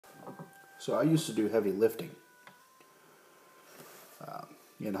So I used to do heavy lifting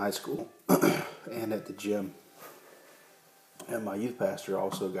in high school and at the gym. And my youth pastor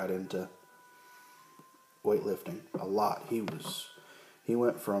also got into weightlifting a lot. He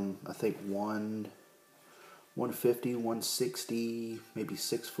went from, I think, 150, 160, maybe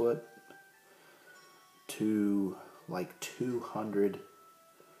 6 foot to like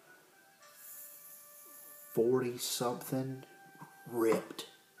 240 something, ripped,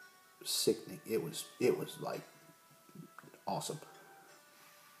 sickening. It was like awesome.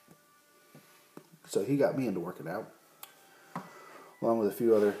 So he got me into working out, along with a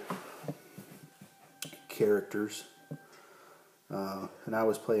few other characters. And I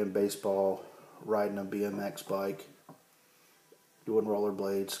was playing baseball, riding a BMX bike, doing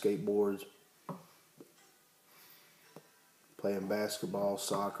rollerblades, skateboards, playing basketball,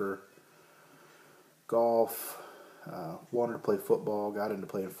 soccer, golf, wanted to play football, got into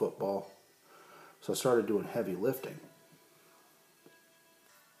playing football. So I started doing heavy lifting.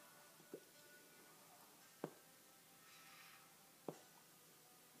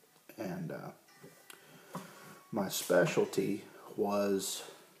 And my specialty was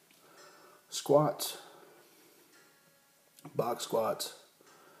squats, box squats,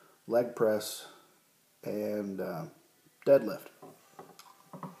 leg press, and deadlift.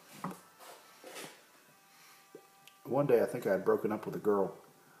 One day I think I had broken up with a girl.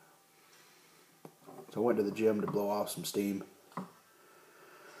 So I went to the gym to blow off some steam.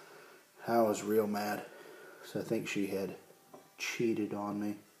 I was real mad. So I think she had cheated on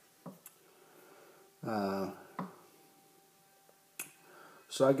me.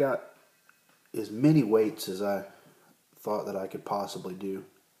 So I got as many weights as I thought that I could possibly do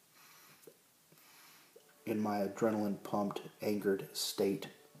in my adrenaline pumped, angered state.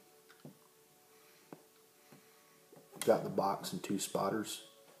 Got the box and 2 spotters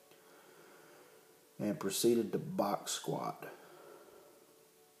and proceeded to box squat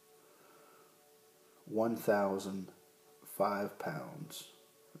 1,005 pounds.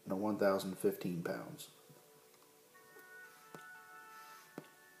 No, 1,015 pounds.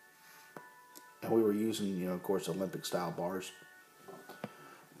 And we were using, of course, Olympic style bars.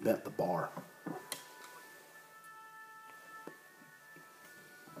 Bent the bar.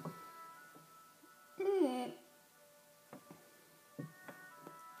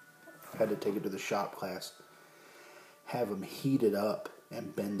 Had to take it to the shop class, have them heat it up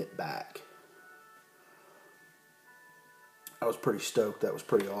and bend it back. I was pretty stoked. That was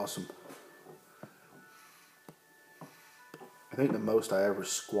pretty awesome. I think the most I ever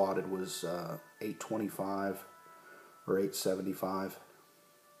squatted was 825 or 875.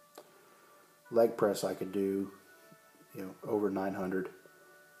 Leg press I could do, over 900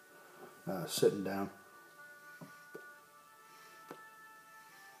 sitting down.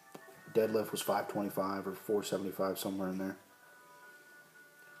 Deadlift was 525 or 475, somewhere in there.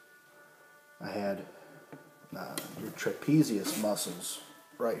 I had your trapezius muscles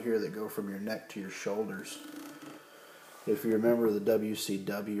right here that go from your neck to your shoulders. If you remember the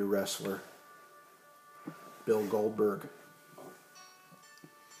WCW wrestler, Bill Goldberg,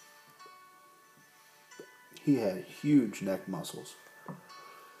 he had huge neck muscles.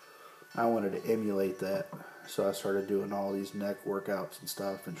 I wanted to emulate that, so I started doing all these neck workouts and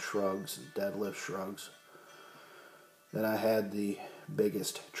stuff, and shrugs and deadlift shrugs. Then I had the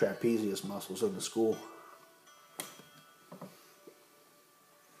biggest trapezius muscles in the school.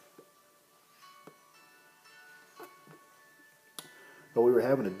 But we were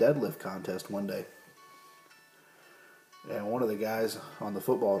having a deadlift contest one day, and one of the guys on the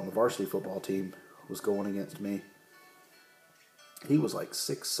varsity football team was going against me. He was like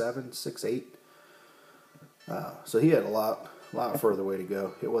 6'7", 6'8", so he had a lot further way to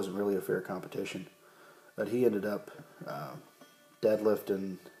go. It wasn't really a fair competition, but he ended up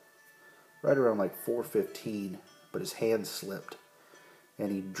deadlifting right around like 415, but his hand slipped,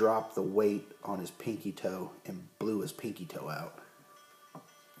 and he dropped the weight on his pinky toe and blew his pinky toe out.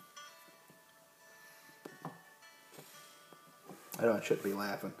 I know I shouldn't be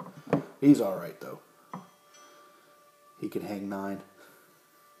laughing. He's all right though. He can hang 9.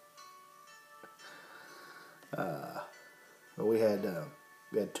 But we had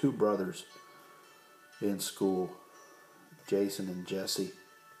 2 brothers in school, Jason and Jesse.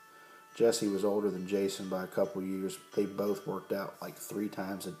 Jesse was older than Jason by a couple years. They both worked out like 3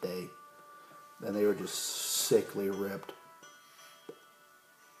 times a day, and they were just sickly ripped.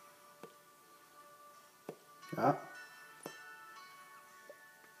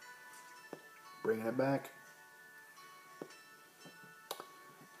 Bringing it back.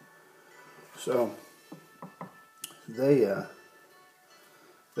 So they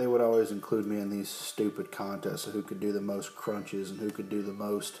they would always include me in these stupid contests of who could do the most crunches and who could do the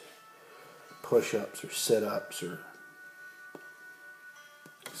most push-ups or sit-ups or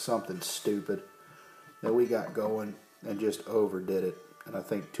something stupid that we got going and just overdid it. And I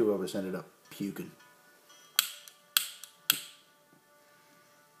think 2 of us ended up puking.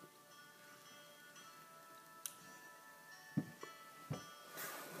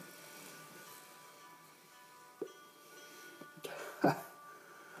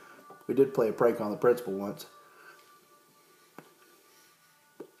 We did play a prank on the principal once.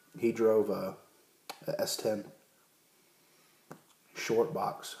 He drove a S10 short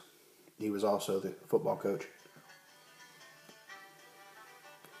box. He was also the football coach.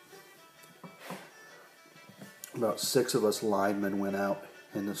 About 6 of us linemen went out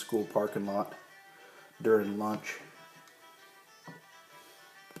in the school parking lot during lunch.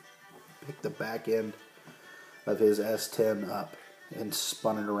 Picked the back end of his S10 up and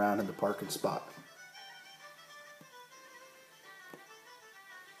spun it around in the parking spot.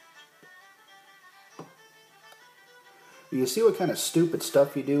 You see what kind of stupid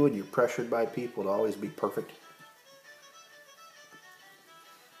stuff you do when you're pressured by people to always be perfect?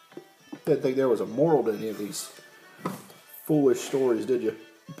 Didn't think there was a moral to any of these foolish stories, did you?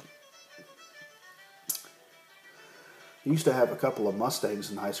 I used to have a couple of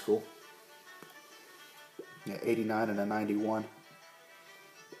Mustangs in high school. Yeah, 89 and a 91.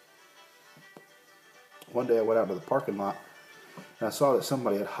 One day I went out to the parking lot and I saw that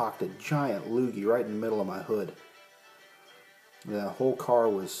somebody had hocked a giant loogie right in the middle of my hood. The whole car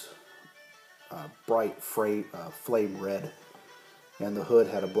was bright flame red, and the hood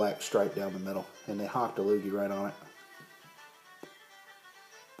had a black stripe down the middle, and they hocked a loogie right on it.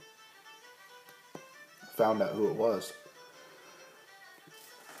 Found out who it was.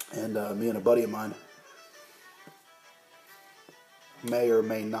 And me and a buddy of mine may or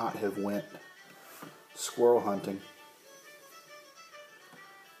may not have went squirrel hunting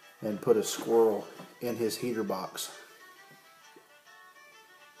and put a squirrel in his heater box.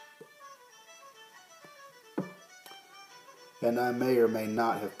 And I may or may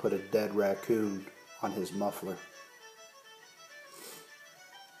not have put a dead raccoon on his muffler.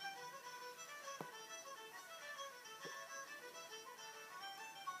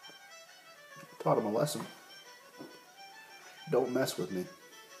 Taught him a lesson. Don't mess with me.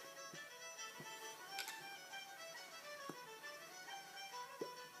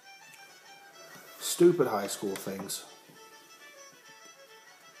 Stupid high school things.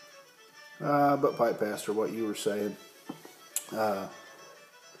 But Pipe Pastor, what you were saying.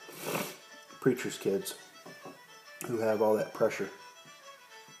 Preacher's kids who have all that pressure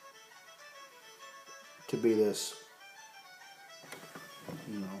to be this,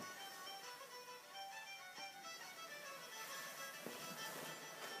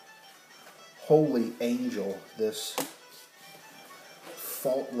 holy angel, this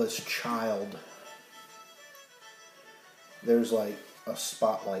faultless child. There's like a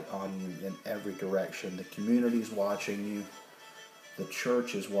spotlight on you in every direction. The community's watching you. The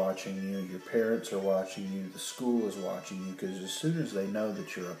church is watching you. Your parents are watching you. The school is watching you. Because as soon as they know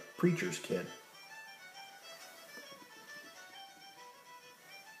that you're a preacher's kid,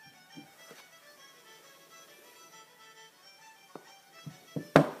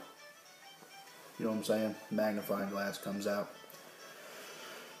 you know what I'm saying? Magnifying glass comes out.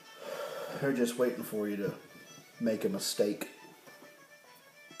 They're just waiting for you to make a mistake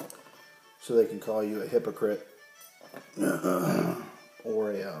so they can call you a hypocrite.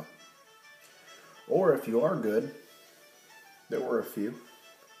 Or if you are good, there were a few.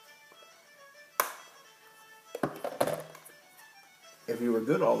 If you were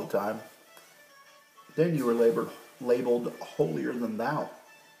good all the time, then you were labeled holier than thou.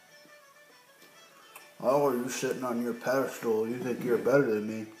 Oh, you're sitting on your pedestal. You think you're better than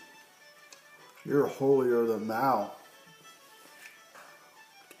me. You're holier than thou.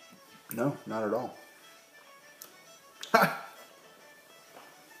 No, not at all.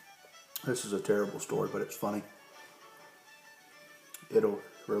 This is a terrible story, but it's funny. It'll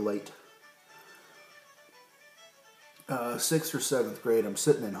relate. 6th or 7th grade, I'm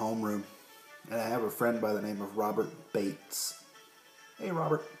sitting in homeroom, and I have a friend by the name of Robert Bates. Hey,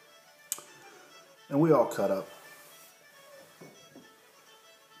 Robert. And we all cut up.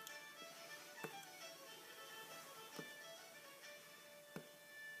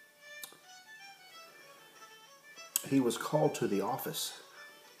 He was called to the office.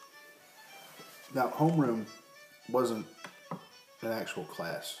 Now, homeroom wasn't an actual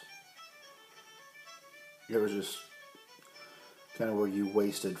class. It was just kind of where you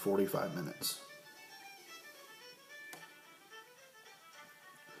wasted 45 minutes.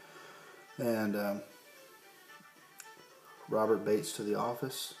 And Robert Bates to the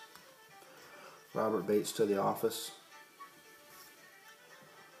office. Robert Bates to the office.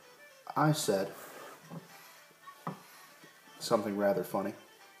 I said something rather funny,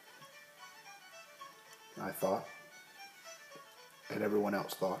 I thought, and everyone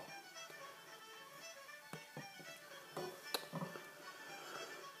else thought.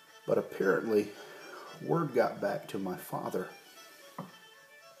 But apparently, word got back to my father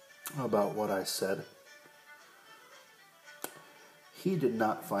about what I said. He did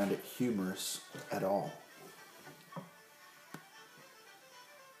not find it humorous at all.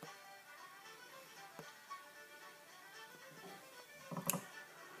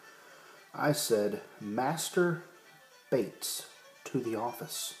 I said, Master Bates to the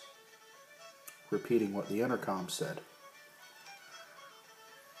office, repeating what the intercom said.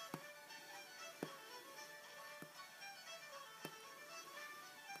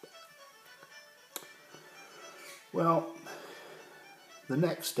 Well, the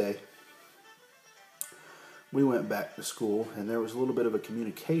next day, we went back to school, and there was a little bit of a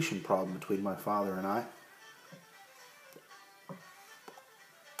communication problem between my father and I.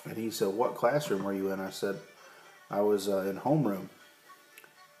 And he said, what classroom were you in? I said, I was in homeroom,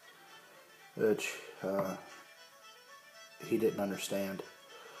 which he didn't understand.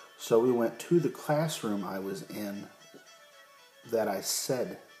 So we went to the classroom I was in that I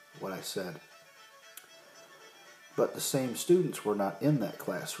said what I said. But the same students were not in that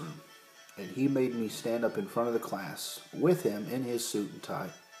classroom. And he made me stand up in front of the class with him in his suit and tie,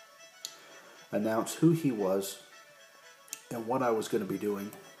 announce who he was and what I was going to be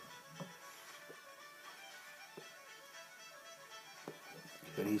doing.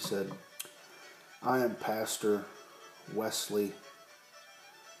 And he said, I am Pastor Wesley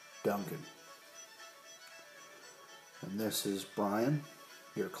Duncan. And this is Brian,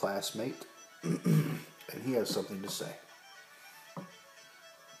 your classmate, and he has something to say.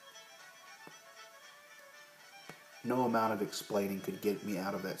 No amount of explaining could get me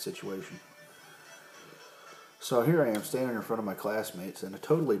out of that situation. So here I am standing in front of my classmates in a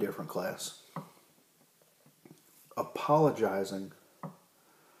totally different class, apologizing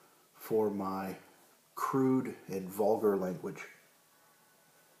for my crude and vulgar language.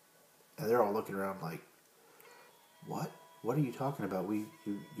 And they're all looking around like, what? What are you talking about?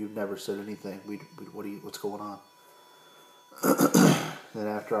 You've never said anything. What's going on? Then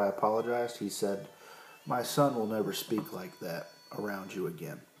after I apologized, he said, my son will never speak like that around you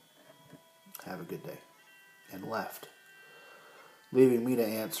again. Have a good day. And left, leaving me to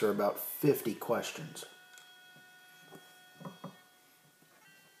answer about 50 questions.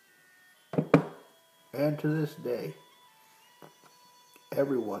 And to this day,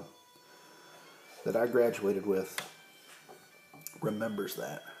 everyone that I graduated with remembers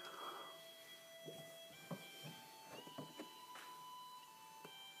that.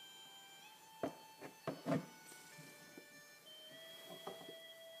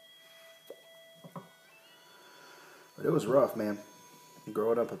 But it was rough, man.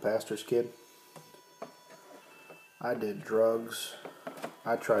 Growing up a pastor's kid, I did drugs.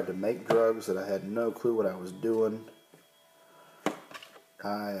 I tried to make drugs that I had no clue what I was doing.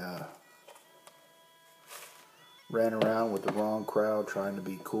 I ran around with the wrong crowd, trying to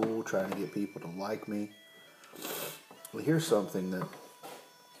be cool, trying to get people to like me. Well, here's something that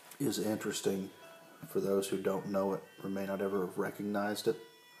is interesting for those who don't know it or may not ever have recognized it,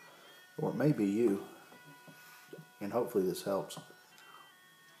 or it may be you, and hopefully this helps.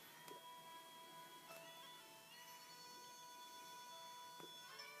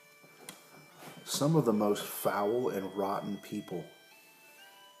 Some of the most foul and rotten people,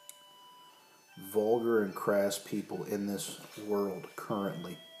 vulgar and crass people in this world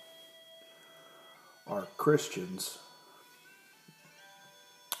currently are Christians,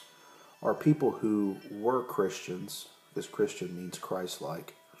 are people who were Christians, because Christian means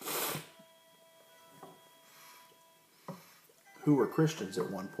Christ-like, who were Christians at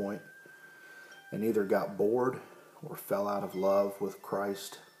one point and either got bored or fell out of love with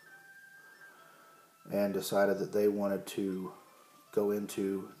Christ and decided that they wanted to go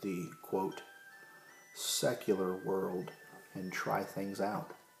into the, quote, secular world and try things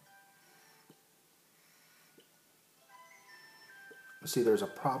out. See, there's a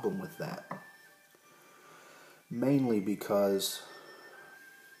problem with that. Mainly because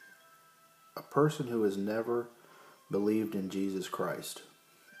a person who has never believed in Jesus Christ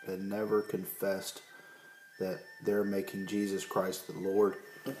and never confessed that they're making Jesus Christ the Lord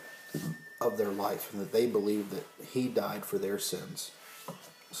of their life and that they believe that He died for their sins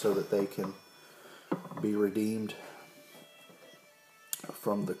so that they can be redeemed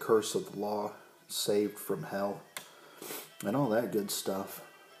from the curse of the law, saved from hell, and all that good stuff,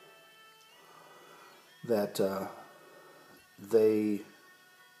 that they,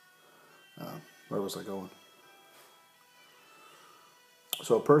 where was I going?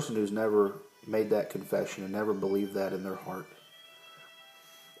 So a person who's never made that confession and never believed that in their heart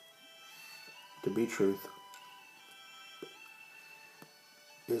to be truth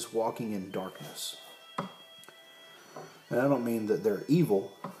is walking in darkness. And I don't mean that they're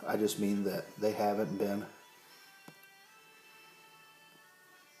evil, I just mean that they haven't been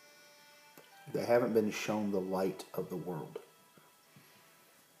shown the light of the world.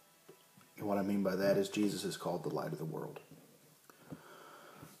 And what I mean by that is Jesus is called the light of the world.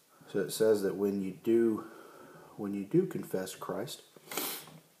 So it says that when you do confess Christ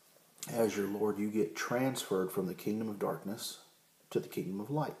as your Lord, you get transferred from the kingdom of darkness to the kingdom of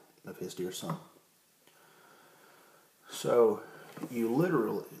light of His dear Son. So you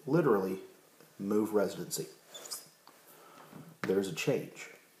literally move residency. There's a change.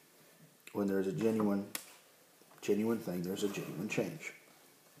 When there's a genuine thing, there's a genuine change.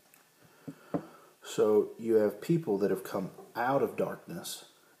 So you have people that have come out of darkness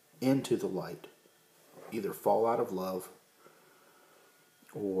into the light, either fall out of love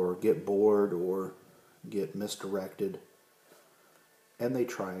or get bored or get misdirected, and they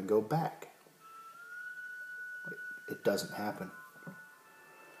try and go back. It doesn't happen.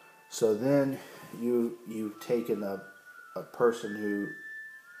 So then you've taken a person who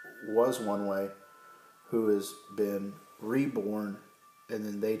was one way, who has been reborn, and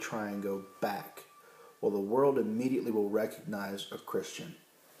then they try and go back. Well, the world immediately will recognize a Christian.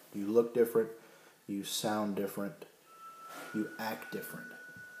 You look different, you sound different, you act different.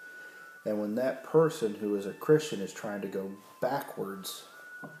 And when that person who is a Christian is trying to go backwards,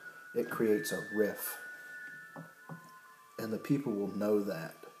 it creates a rift. And the people will know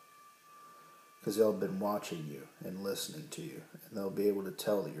that because they'll have been watching you and listening to you. And they'll be able to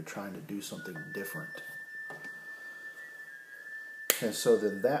tell that you're trying to do something different. And so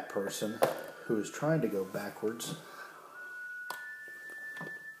then that person who is trying to go backwards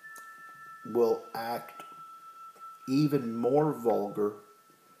will act even more vulgar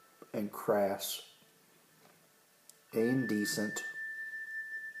and crass, indecent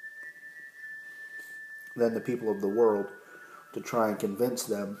than the people of the world to try and convince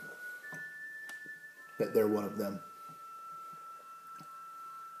them that they're one of them.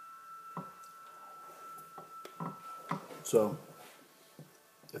 So,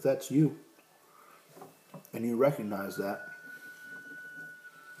 if that's you, and you recognize that,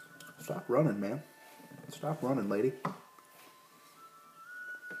 stop running, man. Stop running, lady.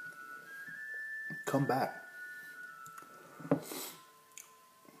 Come back.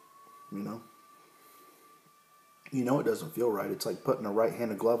 You know it doesn't feel right. It's like putting a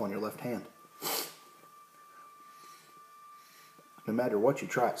right-handed glove on your left hand. No matter what you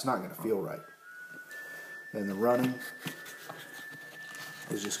try, it's not going to feel right. And the running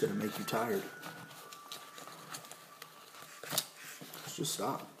is just going to make you tired. Just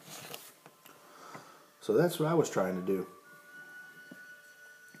stop. So that's what I was trying to do.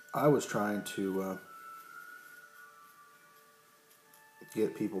 I was trying to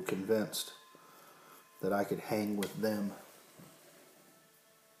get people convinced that I could hang with them.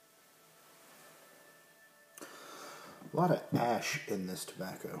 A lot of ash in this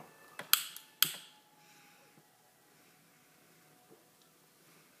tobacco.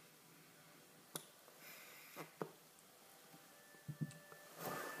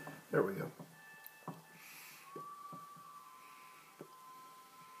 There we go.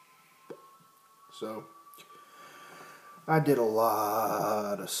 So, I did a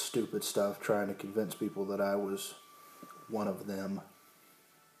lot of stupid stuff trying to convince people that I was one of them.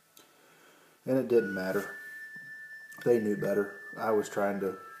 And it didn't matter. They knew better. I was trying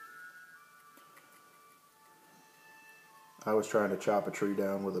to chop a tree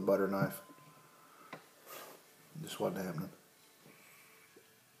down with a butter knife. It just wasn't happening.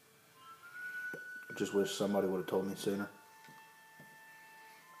 I just wish somebody would have told me sooner.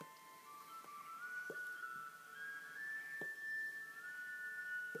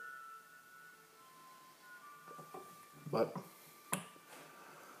 But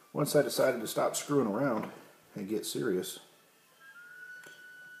once I decided to stop screwing around and get serious,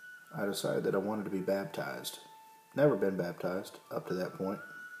 I decided that I wanted to be baptized. Never been baptized up to that point.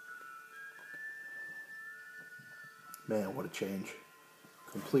 Man, what a change.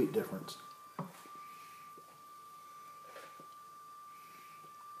 Complete difference.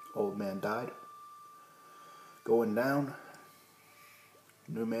 Old man died. Going down.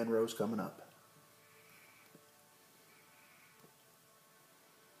 New man rose coming up.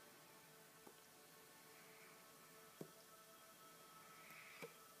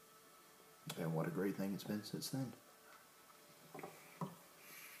 and what a great thing it's been since then.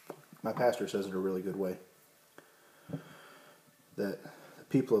 My pastor says it a really good way, that the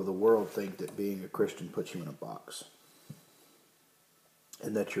people of the world think that being a Christian puts you in a box,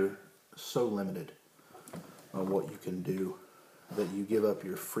 and that you're so limited on what you can do that you give up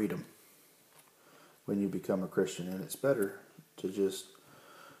your freedom when you become a Christian. And it's better to just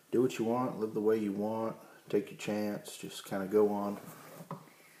do what you want, live the way you want, take your chance, just kind of go on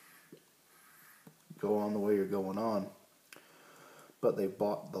the way you're going on. But they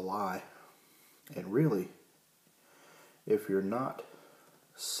bought the lie. And really, if you're not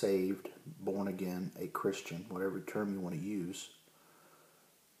saved, born again, a Christian, whatever term you want to use,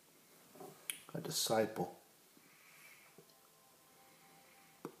 a disciple,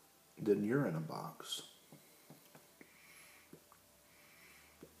 then you're in a box.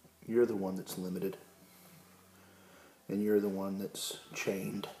 You're the one that's limited. And you're the one that's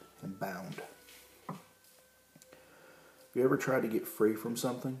chained and bound. Have you ever tried to get free from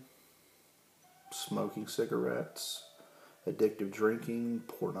something? Smoking cigarettes, addictive drinking,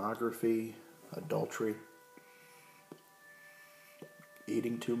 pornography, adultery,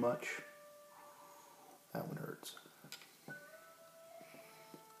 eating too much? That one hurts.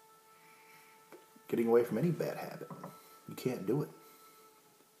 Getting away from any bad habit. You can't do it.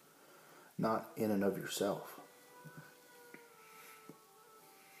 Not in and of yourself.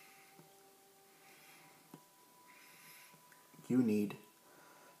 You need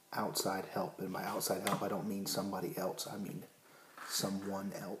outside help. And by outside help, I don't mean somebody else. I mean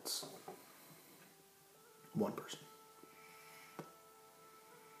someone else. One person.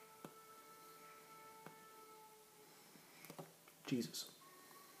 Jesus.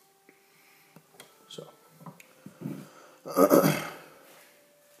 So,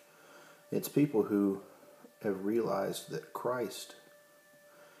 it's people who have realized that Christ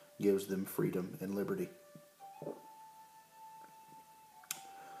gives them freedom and liberty.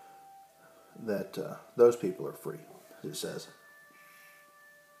 That those people are free, as it says.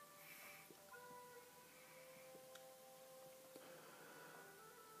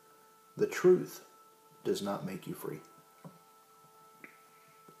 The truth does not make you free.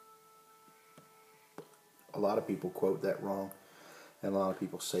 A lot of people quote that wrong, and a lot of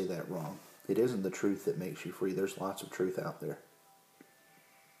people say that wrong. It isn't the truth that makes you free. There's lots of truth out there.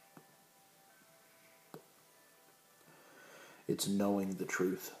 It's knowing the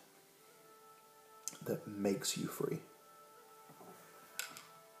truth that makes you free.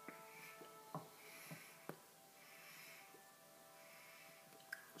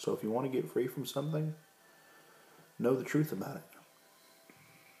 So if you want to get free from something, know the truth about it.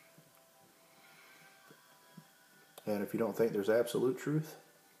 And if you don't think there's absolute truth,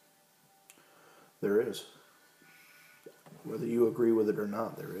 there is. Whether you agree with it or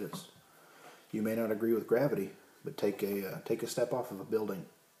not, there is. You may not agree with gravity, but take a step off of a building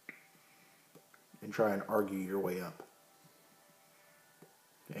and try and argue your way up.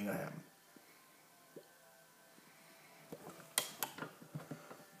 It ain't gonna happen.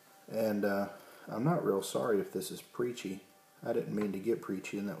 And I'm not real sorry if this is preachy. I didn't mean to get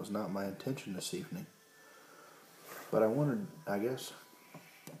preachy, and that was not my intention this evening. But I guess,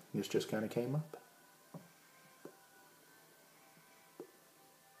 this just kind of came up.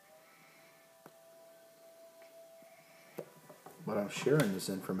 But I'm sharing this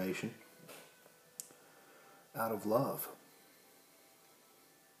information out of love.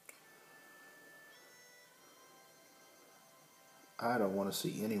 I don't want to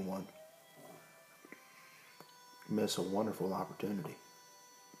see anyone miss a wonderful opportunity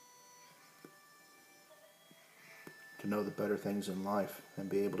to know the better things in life and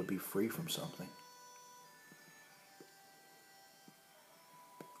be able to be free from something.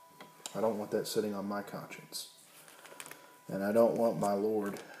 I don't want that sitting on my conscience. And I don't want my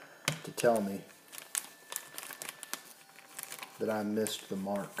Lord to tell me that I missed the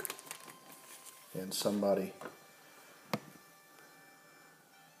mark and somebody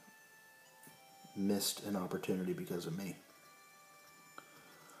missed an opportunity because of me.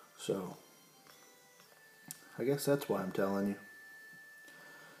 So, I guess that's why I'm telling you.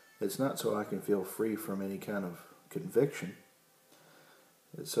 It's not so I can feel free from any kind of conviction.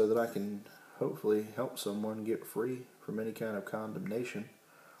 It's so that I can hopefully help someone get free from any kind of condemnation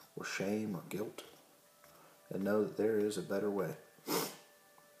or shame or guilt and know that there is a better way.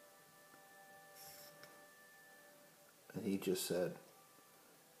 And he just said,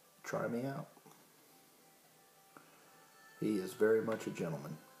 try me out. He is very much a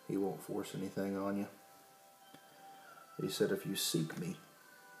gentleman. He won't force anything on you. He said, if you seek me,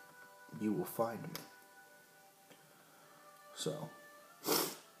 you will find me. So,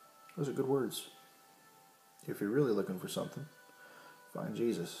 Those are good words. If you're really looking for something, find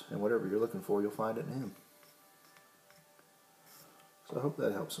Jesus. And whatever you're looking for, you'll find it in Him. So I hope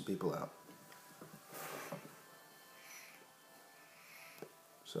that helps some people out.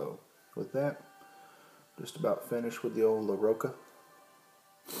 So with that, just about finished with the old La Roca.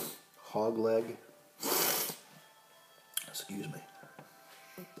 Hog leg. Excuse me.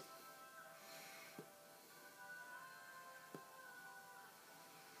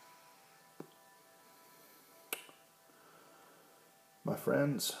 My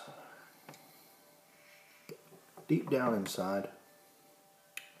friends, deep down inside,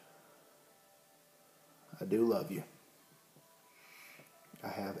 I do love you. I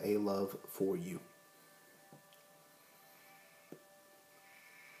have a love for you.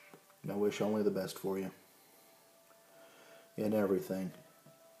 And I wish only the best for you in everything.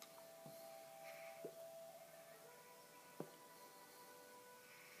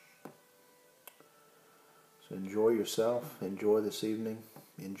 So enjoy yourself, enjoy this evening,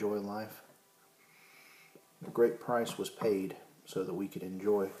 enjoy life. A great price was paid so that we could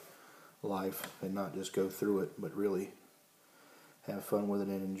enjoy life and not just go through it, but really have fun with it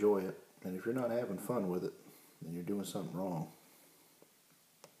and enjoy it. And if you're not having fun with it, then you're doing something wrong.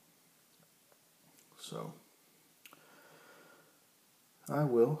 So, I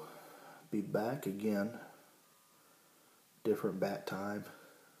will be back again. Different bat time,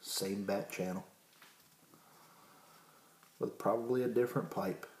 same bat channel. With probably a different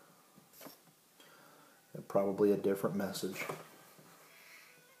pipe. And probably a different message.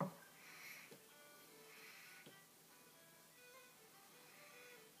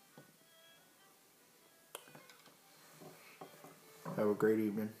 Have a great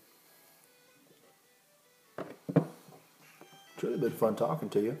evening. It's really been fun talking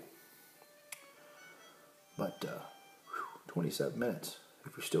to you. But, 27 minutes.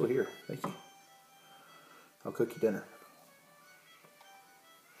 If you're still here, thank you. I'll cook you dinner.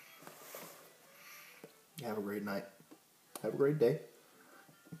 Have a great night. Have a great day.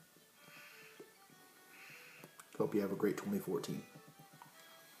 Hope you have a great 2014.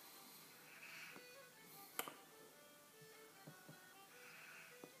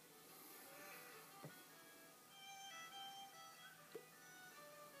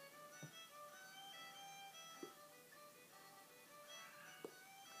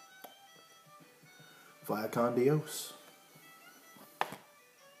 Via con Dios.